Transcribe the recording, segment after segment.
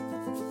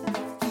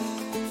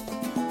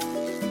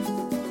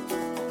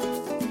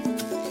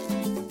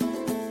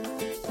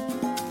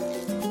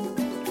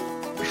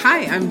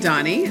Hi, I'm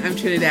Donnie. I'm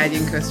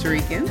Trinidadian Costa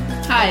Rican.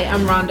 Hi,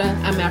 I'm Rhonda.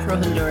 I'm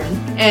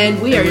Afro-Honduran.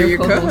 And we are your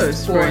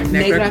co-hosts for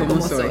Negra Como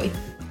Soy.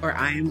 Or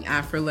I am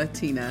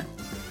Afro-Latina.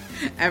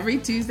 Every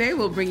Tuesday,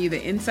 we'll bring you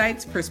the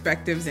insights,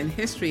 perspectives, and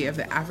history of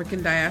the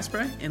African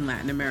diaspora in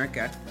Latin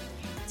America.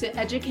 To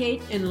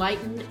educate,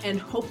 enlighten, and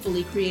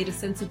hopefully create a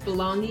sense of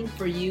belonging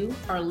for you,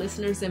 our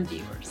listeners and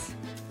viewers.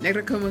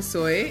 Negra Como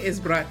Soy is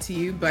brought to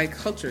you by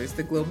Cultures,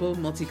 the global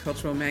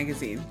multicultural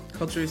magazine.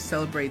 Cultures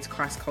celebrates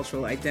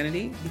cross-cultural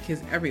identity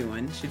because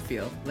everyone should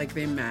feel like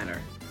they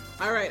matter.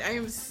 All right, I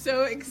am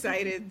so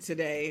excited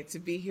today to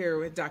be here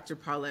with Dr.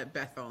 Paulette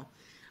Bethel.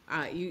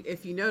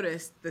 If you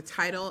noticed, the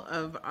title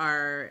of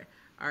our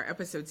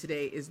episode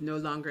today is No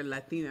Longer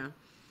Latina.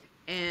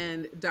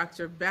 And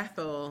Dr.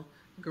 Bethel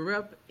grew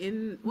up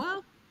in,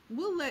 well,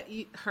 we'll let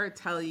her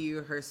tell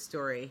you her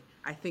story.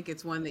 I think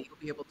it's one that you'll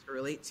be able to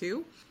relate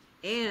to.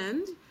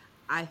 And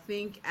I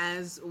think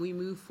as we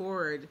move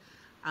forward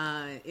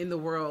in the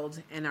world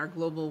and our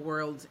global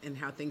world and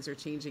how things are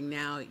changing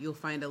now, you'll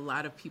find a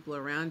lot of people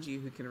around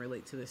you who can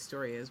relate to this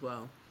story as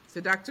well.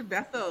 So Dr.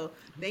 Bethel,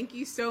 thank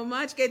you so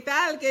much. ¿Qué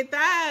tal? ¿Qué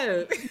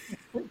tal?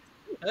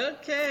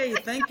 Okay,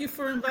 thank you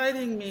for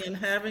inviting me and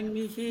having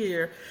me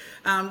here.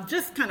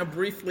 Just kind of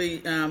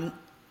briefly,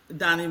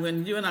 Donnie,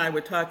 when you and I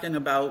were talking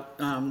about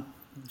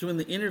doing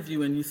the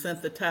interview and you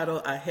sent the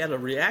title, I had a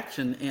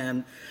reaction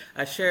and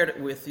I shared it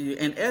with you.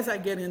 And as I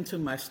get into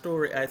my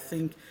story, I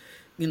think,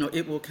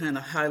 it will kind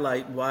of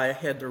highlight why I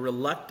had the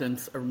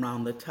reluctance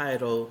around the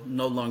title,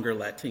 No Longer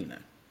Latina.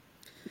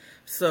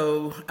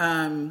 So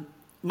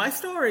my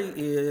story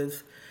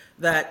is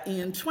that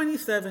in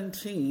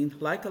 2017,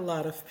 like a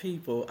lot of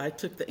people, I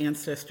took the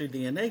Ancestry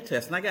DNA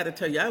test. And I got to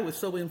tell you, I was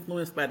so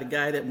influenced by the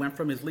guy that went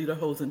from his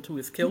lederhosen to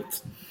his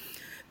kilts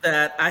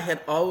that I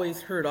had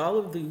always heard all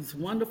of these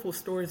wonderful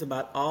stories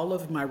about all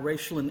of my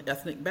racial and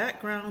ethnic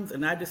backgrounds,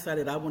 and I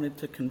decided I wanted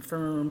to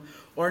confirm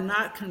or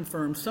not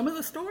confirm some of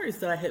the stories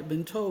that I had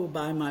been told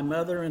by my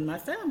mother and my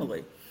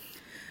family.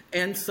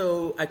 And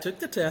so I took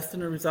the test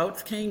and the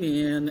results came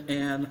in,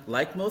 and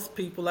like most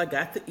people, I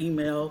got the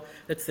email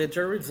that said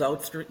your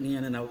results are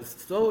in, and I was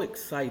so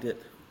excited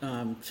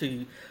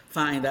to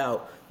find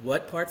out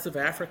what parts of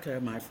Africa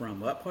am I from,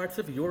 what parts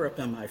of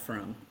Europe am I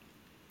from.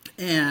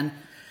 And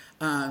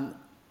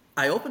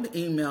I opened the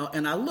email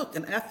and I looked,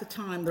 and at the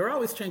time, they're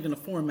always changing the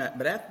format,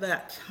 but at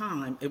that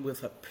time, it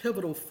was a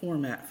pivotal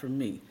format for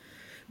me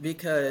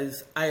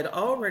because I had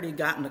already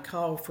gotten a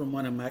call from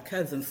one of my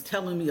cousins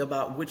telling me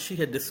about what she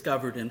had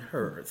discovered in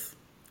hers,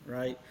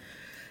 right?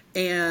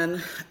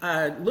 And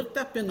I looked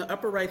up in the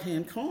upper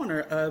right-hand corner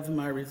of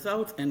my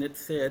results, and it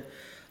said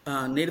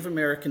Native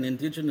American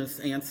Indigenous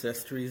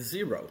Ancestry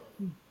 0.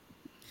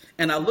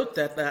 And I looked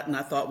at that and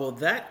I thought, well,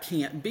 that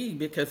can't be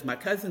because my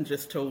cousin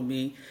just told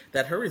me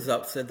that her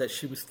results said that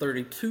she was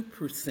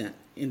 32%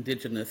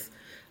 Indigenous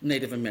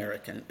Native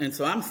American. And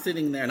so I'm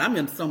sitting there and I'm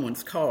in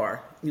someone's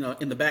car,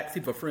 in the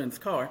backseat of a friend's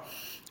car,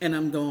 and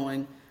I'm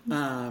going,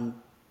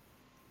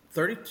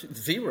 32,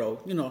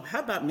 0, how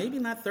about maybe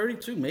not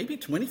 32, maybe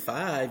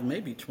 25,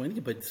 maybe 20,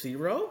 but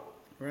 0,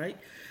 right?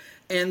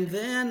 And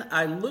then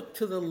I looked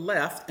to the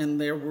left,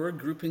 and there were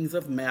groupings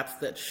of maps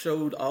that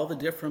showed all the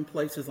different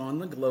places on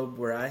the globe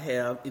where I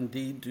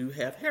do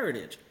have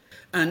heritage.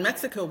 And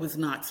Mexico was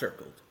not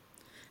circled.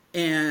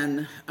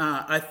 And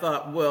I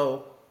thought,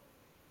 well,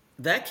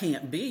 that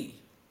can't be.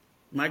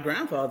 My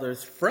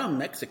grandfather's from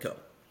Mexico.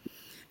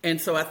 And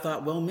so I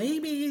thought, well,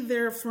 maybe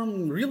they're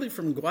really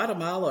from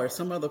Guatemala or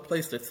some other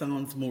place that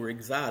sounds more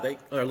exotic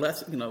or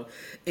less,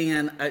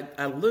 And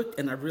I looked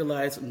and I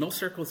realized no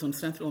circles on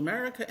Central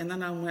America. And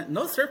then I went,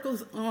 no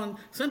circles on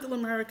Central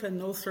America,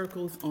 no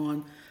circles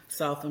on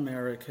South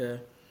America.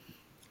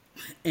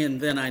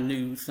 And then I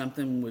knew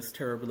something was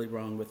terribly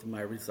wrong with my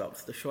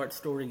results. The short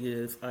story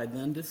is I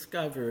then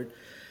discovered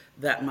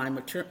that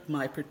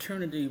my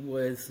paternity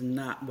was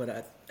not what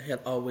I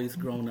had always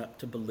grown up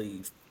to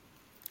believe.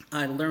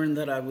 I learned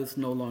that I was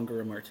no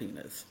longer a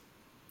Martinez.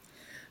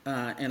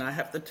 And I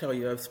have to tell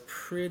you, I was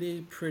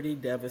pretty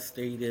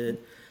devastated.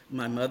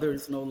 My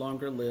mother's no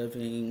longer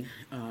living,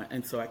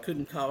 and so I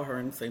couldn't call her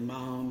and say,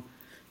 Mom,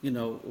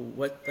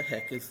 what the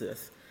heck is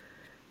this?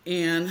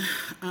 And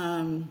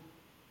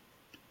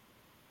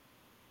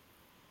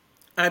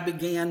I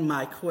began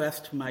my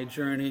quest, my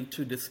journey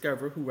to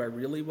discover who I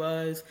really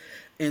was,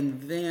 and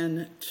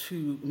then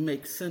to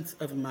make sense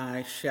of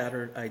my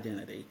shattered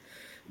identity.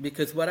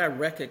 Because what I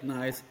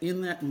recognized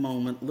in that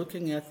moment,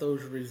 looking at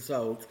those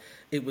results,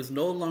 it was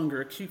no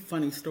longer a cute,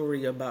 funny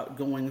story about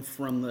going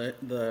from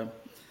the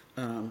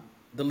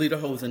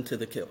lederhosen to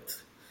the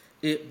kilts.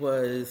 It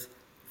was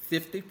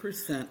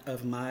 50%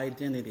 of my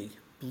identity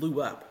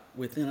blew up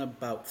within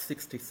about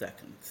 60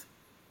 seconds,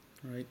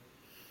 right?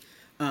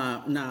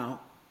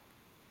 Now,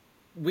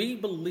 we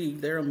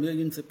believe there are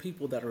millions of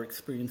people that are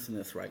experiencing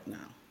this right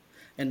now.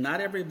 And not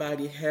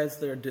everybody has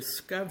their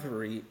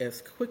discovery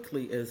as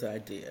quickly as I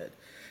did.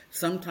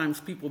 Sometimes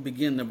people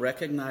begin to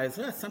recognize,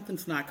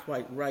 something's not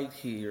quite right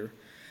here.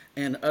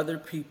 And other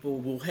people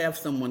will have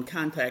someone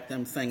contact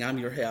them saying, I'm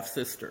your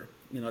half-sister.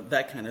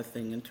 that kind of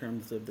thing in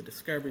terms of the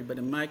discovery. But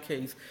in my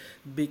case,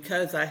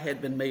 because I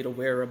had been made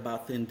aware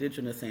about the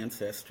indigenous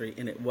ancestry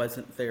and it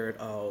wasn't there at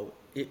all,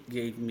 it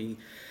gave me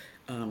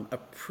a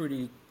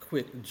pretty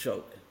quick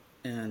jolt.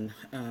 And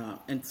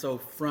so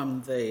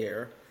from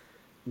there,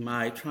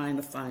 my trying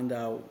to find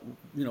out,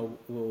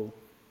 well,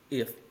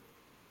 if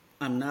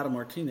I'm not a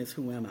Martinez,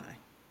 who am I?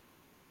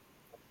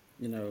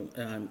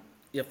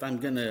 If I'm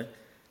going to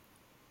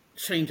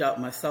change out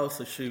my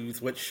salsa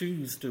shoes, what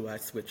shoes do I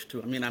switch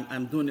to? I mean,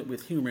 I'm doing it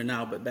with humor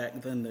now, but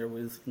back then there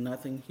was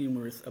nothing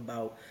humorous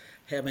about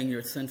having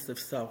your sense of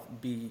self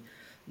be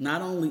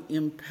not only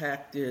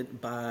impacted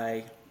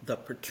by the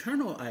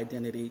paternal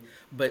identity,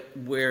 but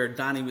where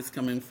Donnie was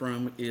coming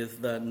from is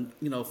the,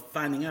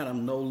 finding out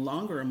I'm no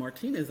longer a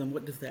Martinez, and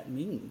what does that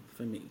mean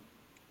for me,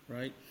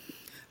 right?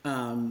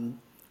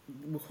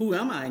 Who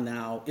am I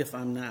now if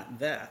I'm not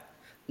that?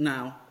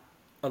 Now,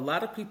 a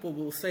lot of people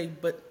will say,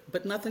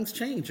 but nothing's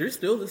changed. You're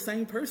still the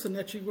same person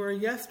that you were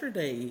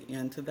yesterday.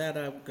 And to that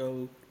I would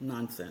go,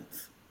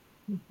 nonsense.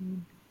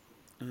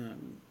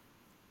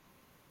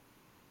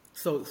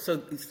 So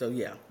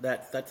yeah,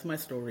 that's my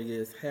story,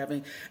 is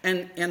having,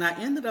 and I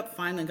ended up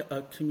finding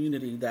a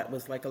community that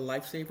was like a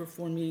lifesaver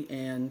for me,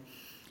 and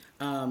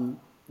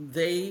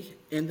they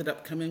ended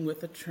up coming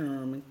with a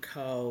term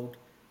called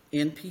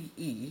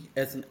NPE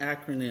as an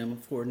acronym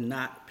for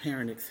not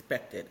parent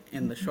expected.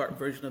 And the short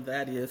version of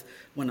that is,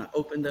 when I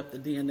opened up the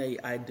DNA,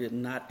 I did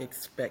not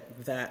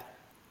expect that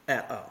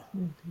at all.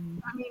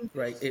 I mean,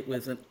 Right? It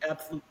was an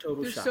absolute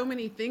total there's shock. so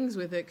many things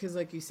with it because,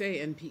 like you say,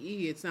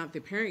 NPE, it's not the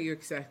parent you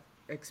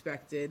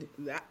expected.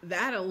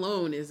 That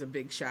alone is a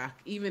big shock,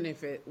 even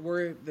if it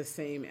were the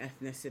same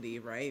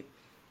ethnicity, right?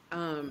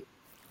 But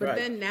Right.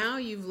 then now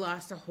you've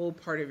lost a whole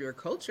part of your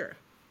culture.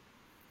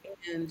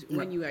 And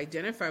when you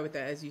identify with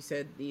that, as you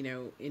said,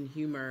 in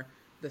humor,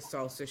 the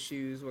salsa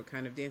shoes, what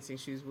kind of dancing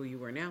shoes will you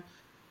wear now?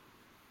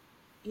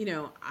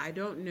 I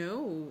don't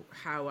know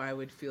how I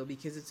would feel,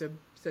 because it's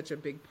such a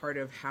big part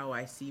of how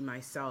I see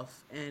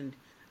myself, and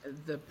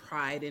the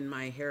pride in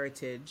my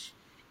heritage,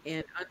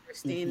 and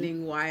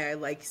understanding why I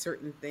like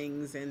certain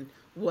things and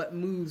what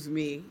moves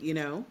me.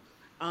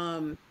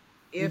 Um,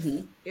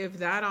 if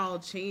that all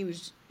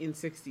changed in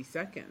 60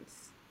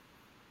 seconds,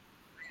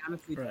 I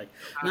honestly don't Right.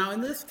 know how. Now,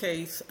 in this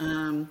case,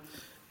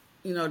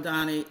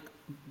 Donnie,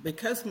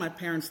 because my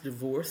parents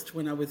divorced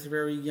when I was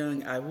very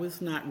young, I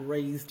was not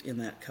raised in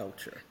that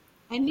culture.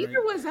 And neither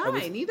Right. was I I.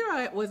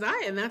 was. Was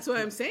I. And that's what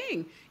I'm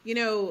saying.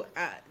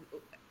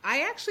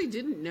 I actually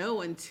didn't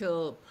know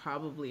until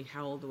probably,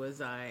 how old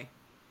was I?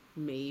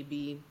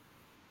 Maybe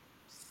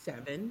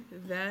 7,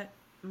 that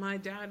my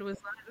dad was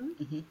Latin,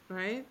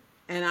 right?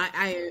 And I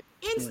Right.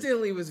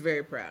 instantly was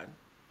very proud.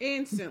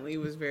 Instantly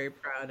was very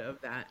proud of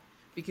that,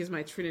 because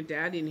my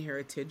Trinidadian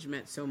heritage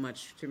meant so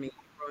much to me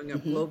growing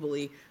up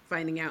globally,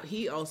 finding out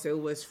he also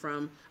was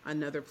from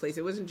another place.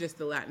 It wasn't just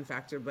the Latin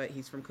factor, but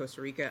he's from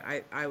Costa Rica.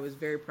 I was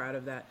very proud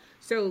of that.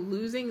 So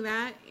losing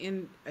that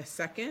in a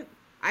second,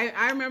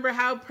 I remember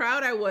how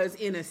proud I was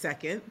in a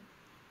second.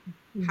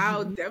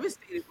 How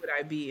devastated would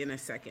I be in a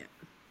second?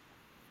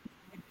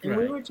 And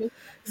we Right. were just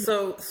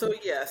So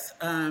yes.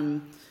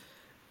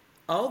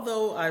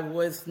 Although I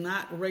was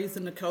not raised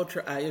in the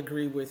culture, I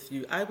agree with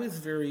you. I was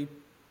very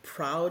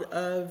proud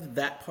of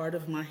that part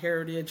of my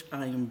heritage.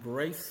 I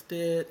embraced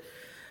it.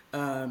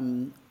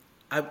 Um,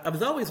 I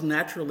was always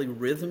naturally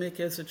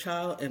rhythmic as a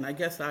child, and I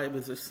guess I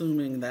was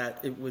assuming that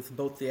it was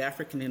both the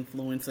African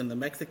influence and the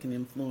Mexican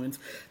influence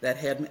that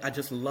had me. I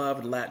just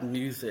loved Latin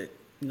music,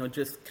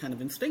 just kind of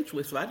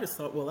instinctually. So I just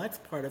thought, well, that's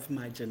part of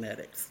my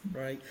genetics,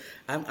 right?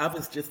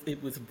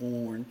 It was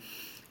born.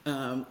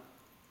 Um,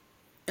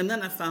 and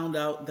then I found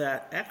out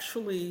that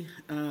actually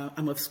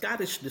I'm of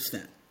Scottish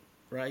descent,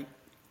 right?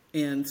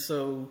 And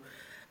so,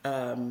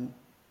 um,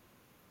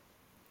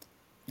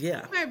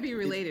 yeah, Might be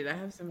related. I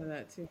have some of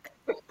that too.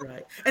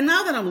 right. And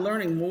now that I'm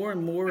learning more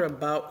and more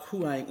about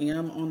who I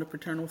am on the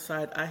paternal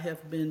side, I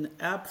have been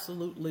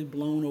absolutely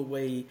blown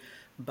away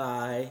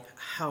by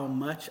how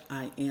much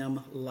I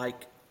am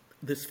like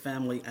this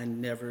family I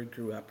never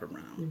grew up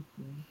around.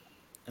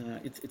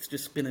 It's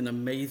just been an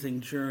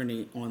amazing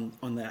journey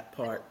on that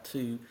part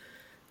to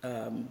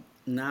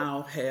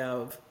now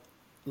have,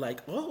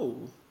 like,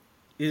 oh,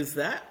 is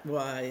that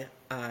why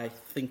I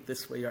think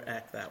this way or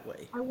act that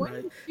way, I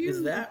wonder right? Is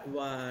too. that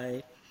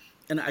why?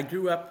 And I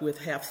grew up with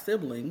half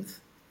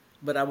siblings,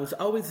 but I was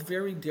always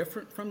very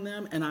different from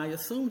them, and I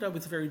assumed I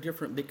was very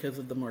different because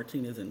of the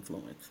Martinez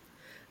influence.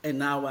 And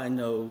now I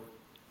know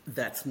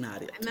that's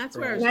not And it, that's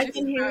where I right? was and I just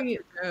can hear about you.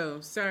 to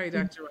go. Sorry,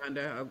 Dr.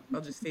 Rhonda.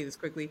 I'll just say this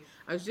quickly.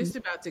 I was just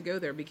about to go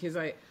there because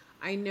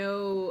I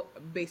know,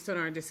 based on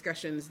our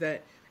discussions,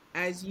 that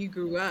as you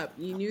grew up,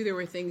 you knew there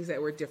were things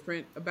that were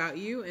different about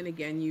you. And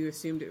again, you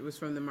assumed it was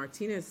from the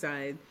Martinez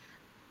side.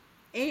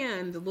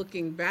 And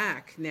looking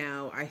back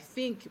now, I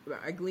think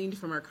I gleaned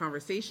from our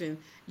conversation,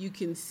 you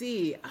can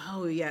see,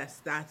 oh,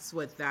 yes, that's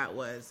what that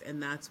was.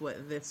 And that's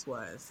what this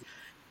was.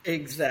 Yeah.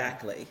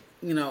 Exactly.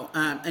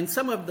 And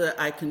some of the,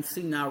 I can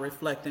see now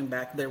reflecting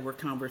back, there were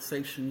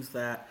conversations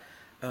that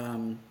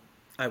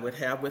I would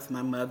have with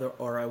my mother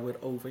or I would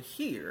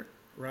overhear,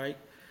 right?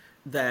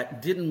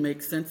 That didn't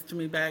make sense to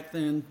me back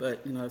then,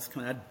 but it's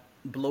kind of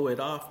blow it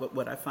off. But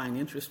what I find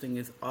interesting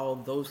is all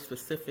those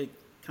specific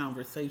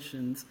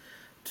conversations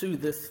to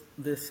this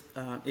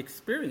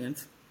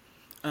experience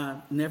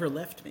never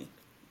left me.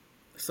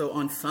 So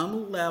on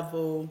some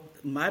level,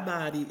 my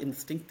body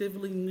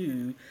instinctively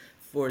knew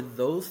for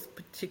those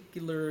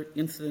particular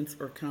incidents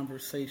or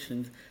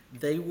conversations,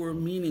 they were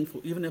meaningful,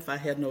 even if I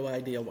had no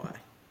idea why.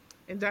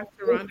 And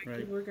Dr. Rhonda, you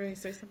Right. were going to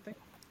say something?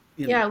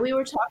 You know, Yeah, we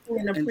were talking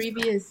in a and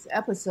previous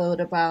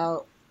episode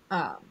about,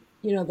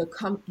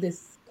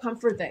 this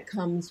comfort that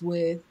comes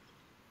with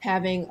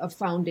having a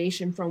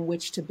foundation from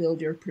which to build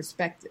your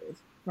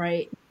perspective,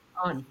 right?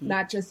 On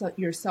not just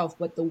yourself,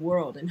 but the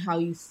world and how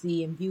you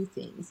see and view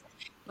things.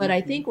 But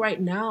I think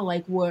right now,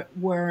 like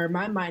where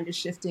my mind is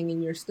shifting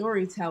in your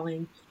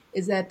storytelling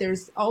is that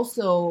there's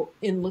also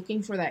in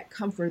looking for that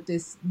comfort,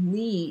 this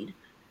need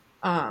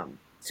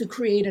to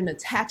create an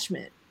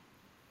attachment,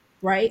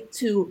 right,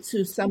 to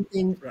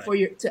something right. for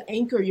your to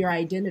anchor your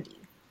identity.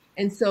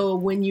 And so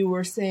when you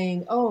were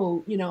saying,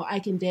 oh, I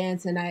can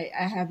dance and I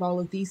have all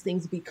of these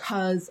things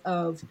because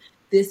of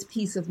this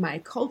piece of my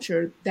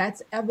culture,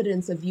 that's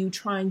evidence of you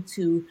trying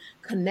to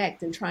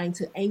connect and trying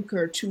to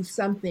anchor to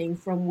something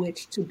from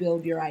which to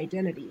build your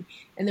identity.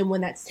 And then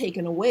when that's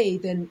taken away,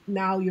 then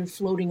now you're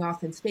floating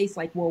off in space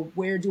like, well,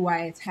 where do I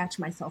attach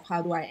myself?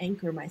 How do I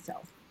anchor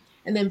myself?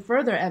 And then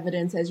further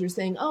evidence, as you're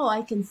saying, oh,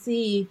 I can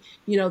see,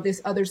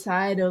 this other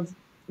side of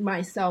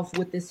myself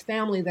with this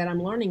family that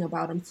I'm learning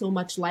about. I'm so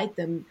much like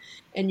them.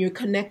 And you're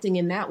connecting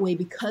in that way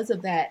because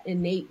of that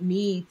innate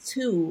need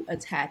to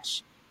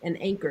attach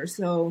and anchor.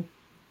 So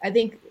I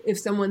think if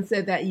someone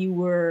said that you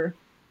were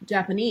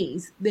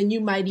Japanese, then you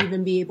might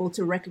even be able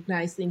to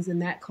recognize things in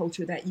that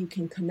culture that you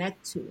can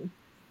connect to.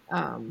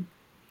 Um,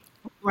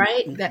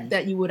 right?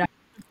 That you would,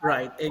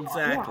 Right, yeah.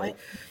 exactly.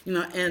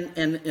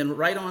 And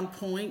right on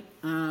point.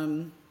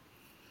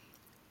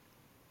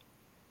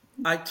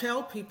 I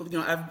tell people,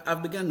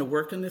 I've begun to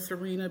work in this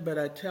arena, but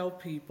I tell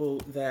people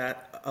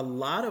that a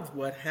lot of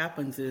what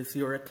happens is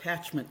your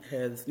attachment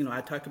has,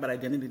 I talked about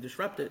identity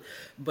disrupted,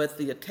 but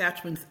the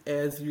attachments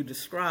as you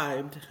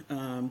described,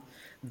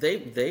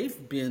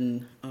 they've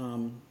been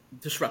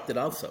disrupted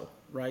also,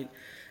 right?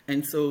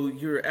 And so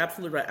you're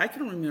absolutely right. I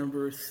can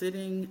remember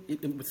sitting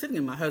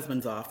in my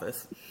husband's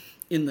office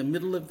in the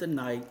middle of the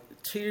night,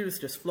 tears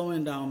just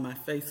flowing down my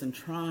face and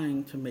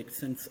trying to make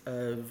sense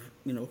of,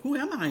 who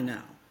am I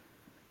now?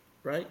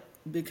 Right?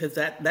 Because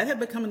that had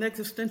become an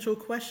existential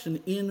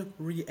question in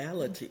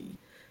reality.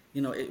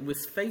 It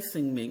was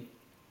facing me.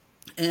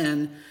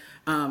 And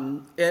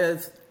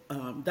as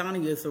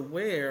Donnie is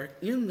aware,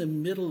 in the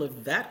middle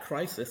of that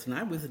crisis, and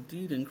I was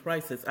indeed in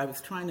crisis, I was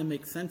trying to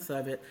make sense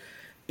of it.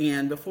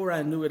 And before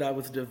I knew it, I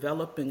was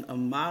developing a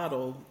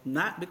model,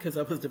 not because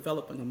I was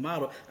developing a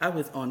model, I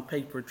was on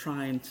paper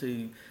trying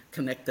to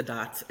connect the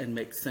dots and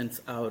make sense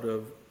out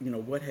of,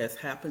 what has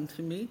happened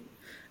to me.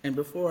 And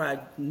before I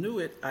knew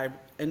it,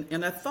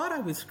 and I thought I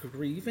was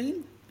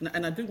grieving,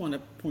 and I do want to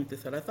point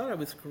this out. I thought I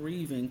was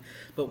grieving,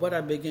 but what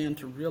I began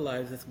to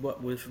realize is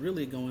what was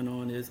really going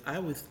on is I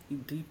was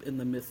deep in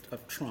the midst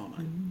of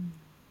trauma,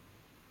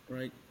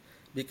 right?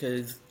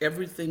 Because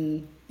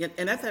everything,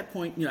 and at that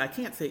point, I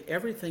can't say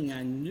everything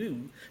I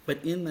knew,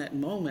 but in that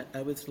moment,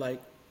 I was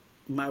like,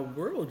 my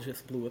world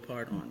just blew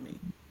apart on me,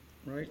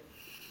 right?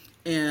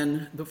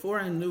 And before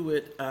I knew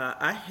it,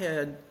 I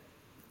had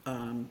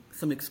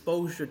some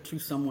exposure to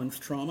someone's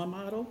trauma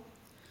model.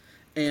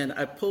 And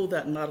I pulled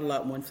that model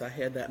out once I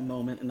had that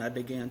moment, and I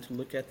began to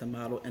look at the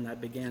model, and I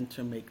began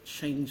to make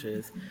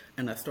changes,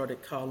 and I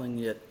started calling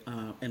it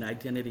an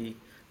identity,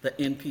 the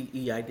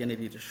NPE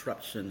identity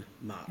disruption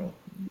model.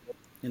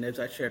 And as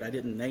I shared, I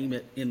didn't name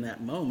it in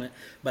that moment,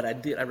 but I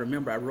did. I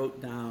remember I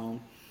wrote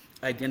down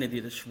identity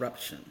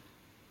disruption,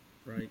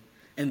 right?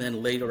 And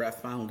then later I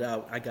found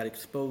out I got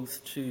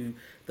exposed to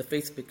the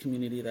Facebook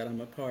community that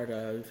I'm a part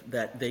of,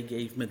 that they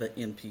gave me the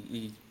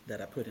NPE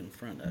that I put in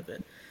front of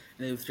it.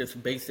 And it was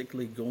just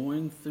basically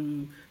going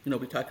through,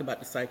 we talked about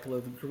the cycle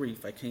of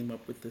grief. I came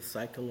up with this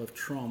cycle of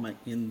trauma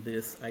in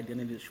this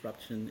identity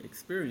disruption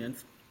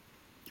experience.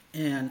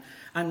 And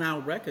I now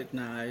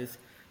recognize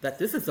that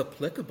this is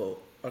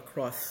applicable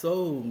across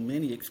so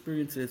many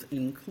experiences,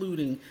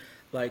 including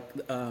like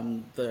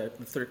the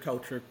third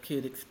culture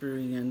kid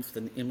experience,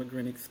 the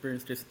immigrant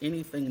experience, just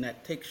anything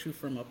that takes you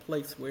from a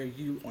place where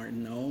you are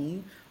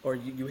known or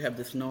you have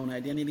this known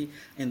identity,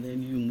 and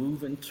then you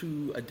move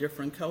into a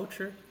different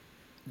culture,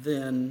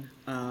 then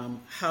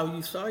how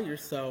you saw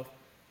yourself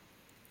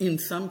in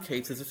some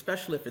cases,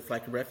 especially if it's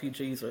like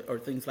refugees or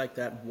things like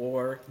that,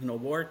 war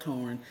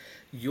torn,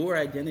 your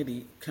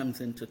identity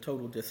comes into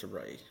total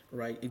disarray,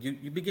 right? And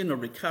you begin to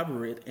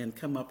recover it and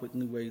come up with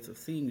new ways of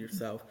seeing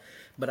yourself.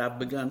 But I've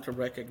begun to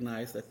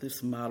recognize that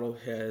this model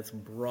has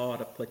broad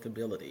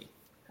applicability.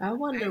 I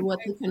wonder what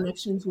the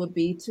connections would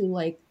be to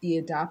like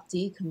the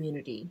adoptee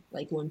community,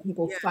 like when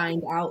people Yeah,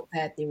 find out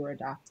that they were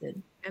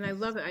adopted. and I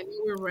love it. I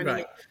knew we were running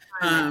Right. out of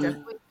time. I Um,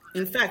 definitely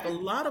In fact, a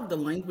lot of the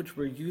language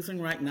we're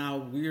using right now,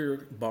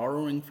 we're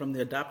borrowing from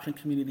the adoption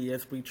community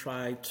as we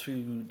try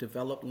to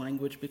develop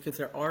language because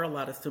there are a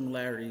lot of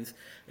similarities,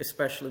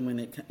 especially when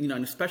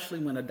and especially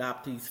when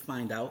adoptees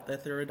find out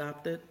that they're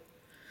adopted.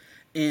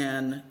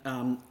 And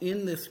I'm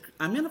in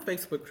a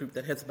Facebook group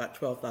that has about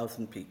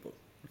 12,000 people.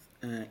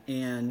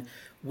 And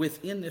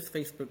within this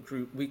Facebook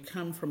group, we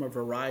come from a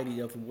variety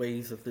of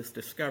ways of this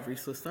discovery.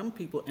 So some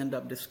people end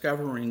up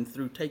discovering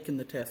through taking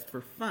the test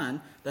for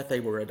fun that they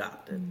were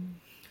adopted. Mm.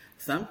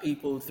 Some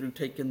people, through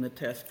taking the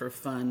test for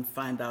fun,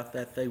 find out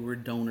that they were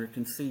donor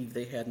conceived.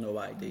 They had no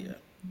idea,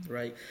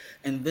 right?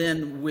 And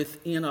then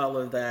within all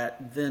of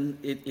that, then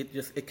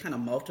it kind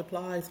of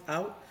multiplies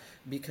out,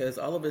 because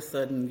all of a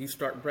sudden you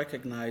start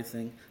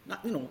recognizing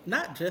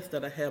not just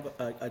that I have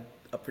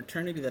a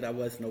paternity that I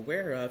wasn't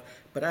aware of,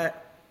 but I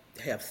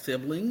have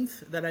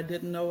siblings that I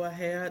didn't know I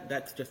had.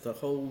 That's just a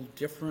whole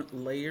different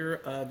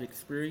layer of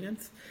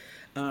experience.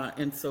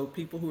 And so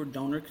people who are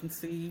donor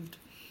conceived,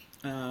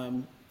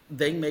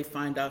 they may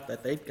find out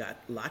that they've got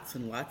lots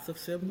and lots of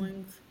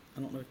siblings. I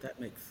don't know if that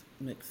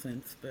makes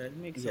sense, but it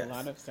makes yes. a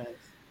lot of sense.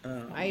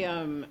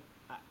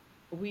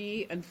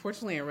 We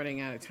unfortunately are running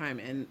out of time,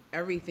 and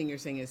everything you're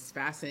saying is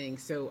fascinating.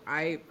 So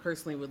I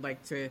personally would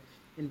like to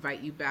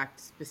invite you back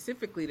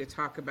specifically to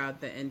talk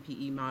about the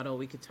NPE model.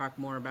 We could talk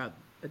more about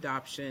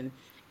adoption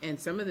and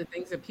some of the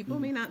things that people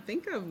may not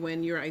think of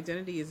when your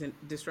identity isn't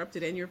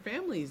disrupted and your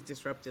family is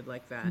disrupted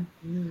like that.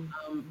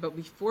 But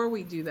before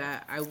we do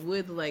that, I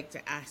would like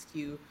to ask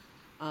you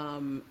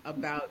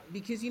about,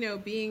 because,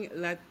 being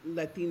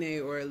Latina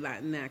or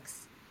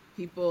Latinx,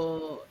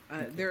 people,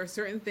 there are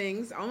certain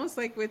things, almost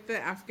like with the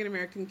African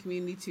American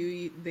community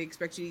too, they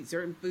expect you to eat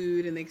certain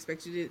food and they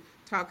expect you to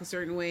talk a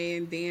certain way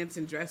and dance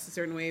and dress a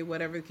certain way,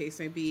 whatever the case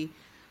may be.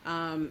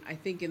 I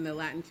think in the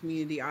Latin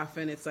community,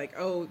 often it's like,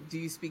 oh, do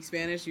you speak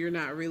Spanish? You're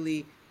not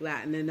really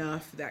Latin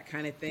enough, that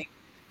kind of thing.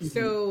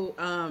 So,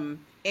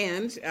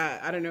 and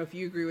I don't know if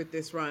you agree with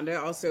this,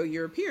 Rhonda, also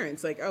your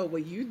appearance, like, oh,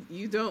 well,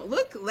 you don't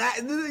look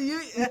Latin.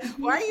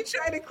 Why are you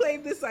trying to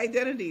claim this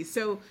identity?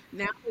 So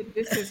now that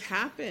this has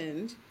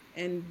happened,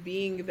 and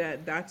being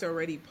that that's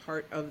already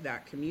part of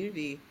that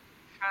community,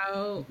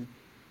 how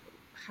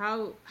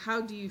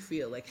do you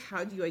feel? Like,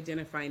 how do you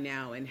identify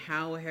now, and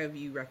how have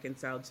you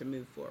reconciled to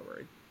move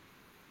forward?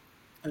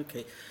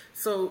 Okay,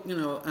 so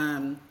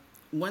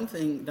one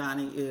thing,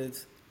 Donnie,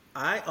 is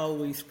I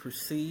always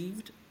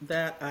perceived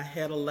that I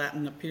had a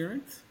Latin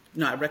appearance.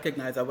 No, I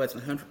recognize I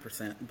wasn't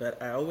 100%,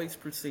 but I always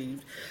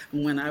perceived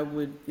when I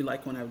would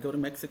go to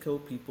Mexico,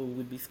 people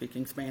would be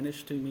speaking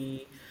Spanish to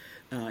me.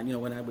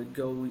 When I would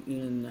go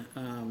in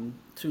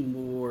to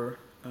more,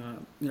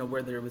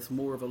 where there was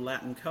more of a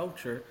Latin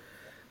culture,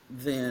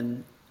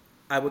 then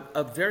I would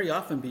very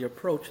often be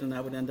approached and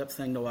I would end up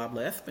saying, no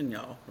habla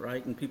español,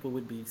 right? And people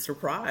would be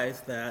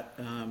surprised that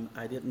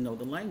I didn't know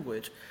the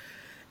language.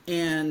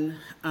 And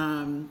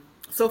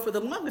so for the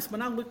longest,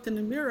 when I looked in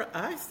the mirror,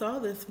 I saw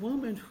this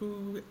woman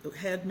who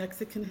had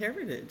Mexican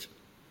heritage,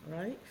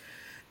 right?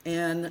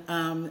 And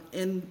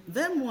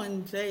then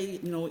one day,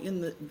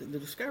 in the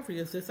discovery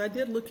is this, I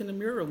did look in the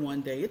mirror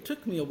one day. It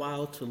took me a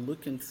while to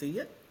look and see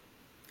it.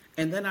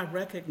 And then I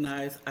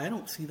recognized I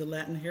don't see the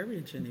Latin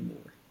heritage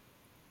anymore,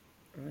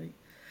 right?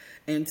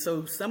 And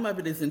so some of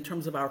it is in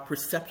terms of our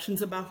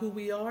perceptions about who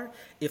we are.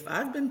 If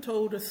I've been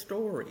told a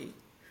story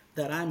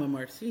that I'm a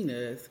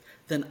Martinez,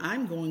 then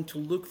I'm going to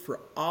look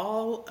for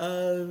all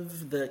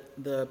of the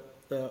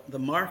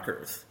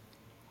markers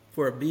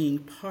for being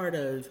part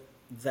of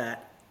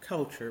that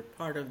culture,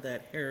 part of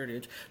that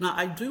heritage. Now,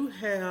 I do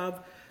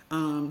have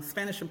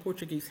Spanish and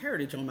Portuguese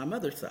heritage on my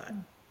mother's side,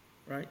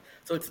 right?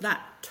 So it's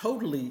not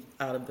totally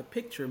out of the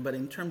picture, but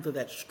in terms of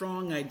that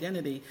strong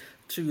identity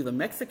to the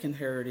Mexican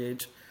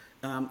heritage,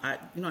 I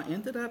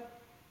ended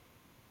up,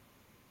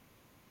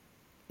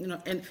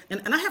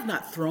 and I have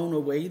not thrown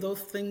away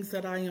those things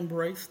that I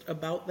embraced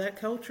about that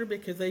culture,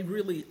 because they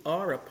really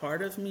are a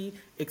part of me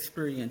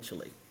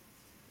experientially.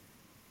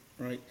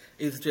 Right?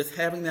 It's just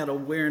having that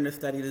awareness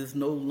that it is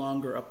no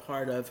longer a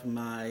part of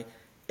my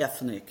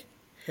ethnic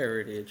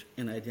heritage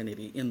and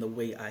identity in the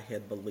way I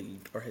had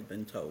believed or had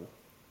been told.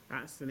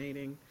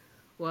 Fascinating.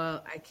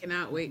 Well, I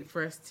cannot wait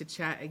for us to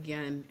chat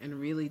again and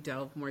really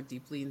delve more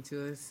deeply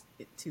into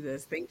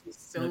this. Thank you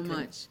so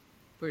much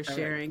for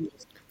sharing.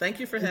 Right.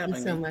 Thank you for having me.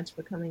 Thank you so much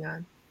for coming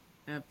on.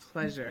 A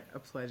pleasure.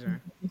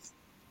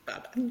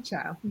 Bye-bye.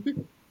 Ciao.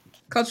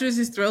 Cultures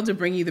is thrilled to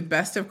bring you the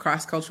best of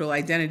cross-cultural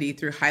identity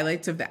through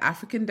highlights of the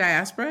African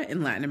diaspora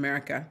in Latin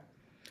America.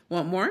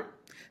 Want more?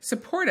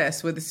 Support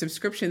us with a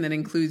subscription that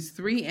includes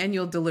 3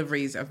 annual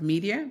deliveries of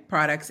media,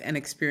 products, and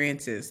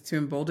experiences to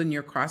embolden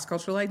your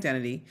cross-cultural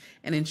identity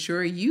and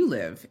ensure you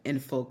live in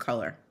full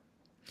color.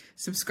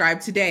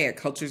 Subscribe today at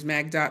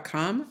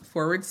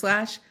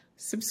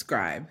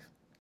culturesmag.com/subscribe.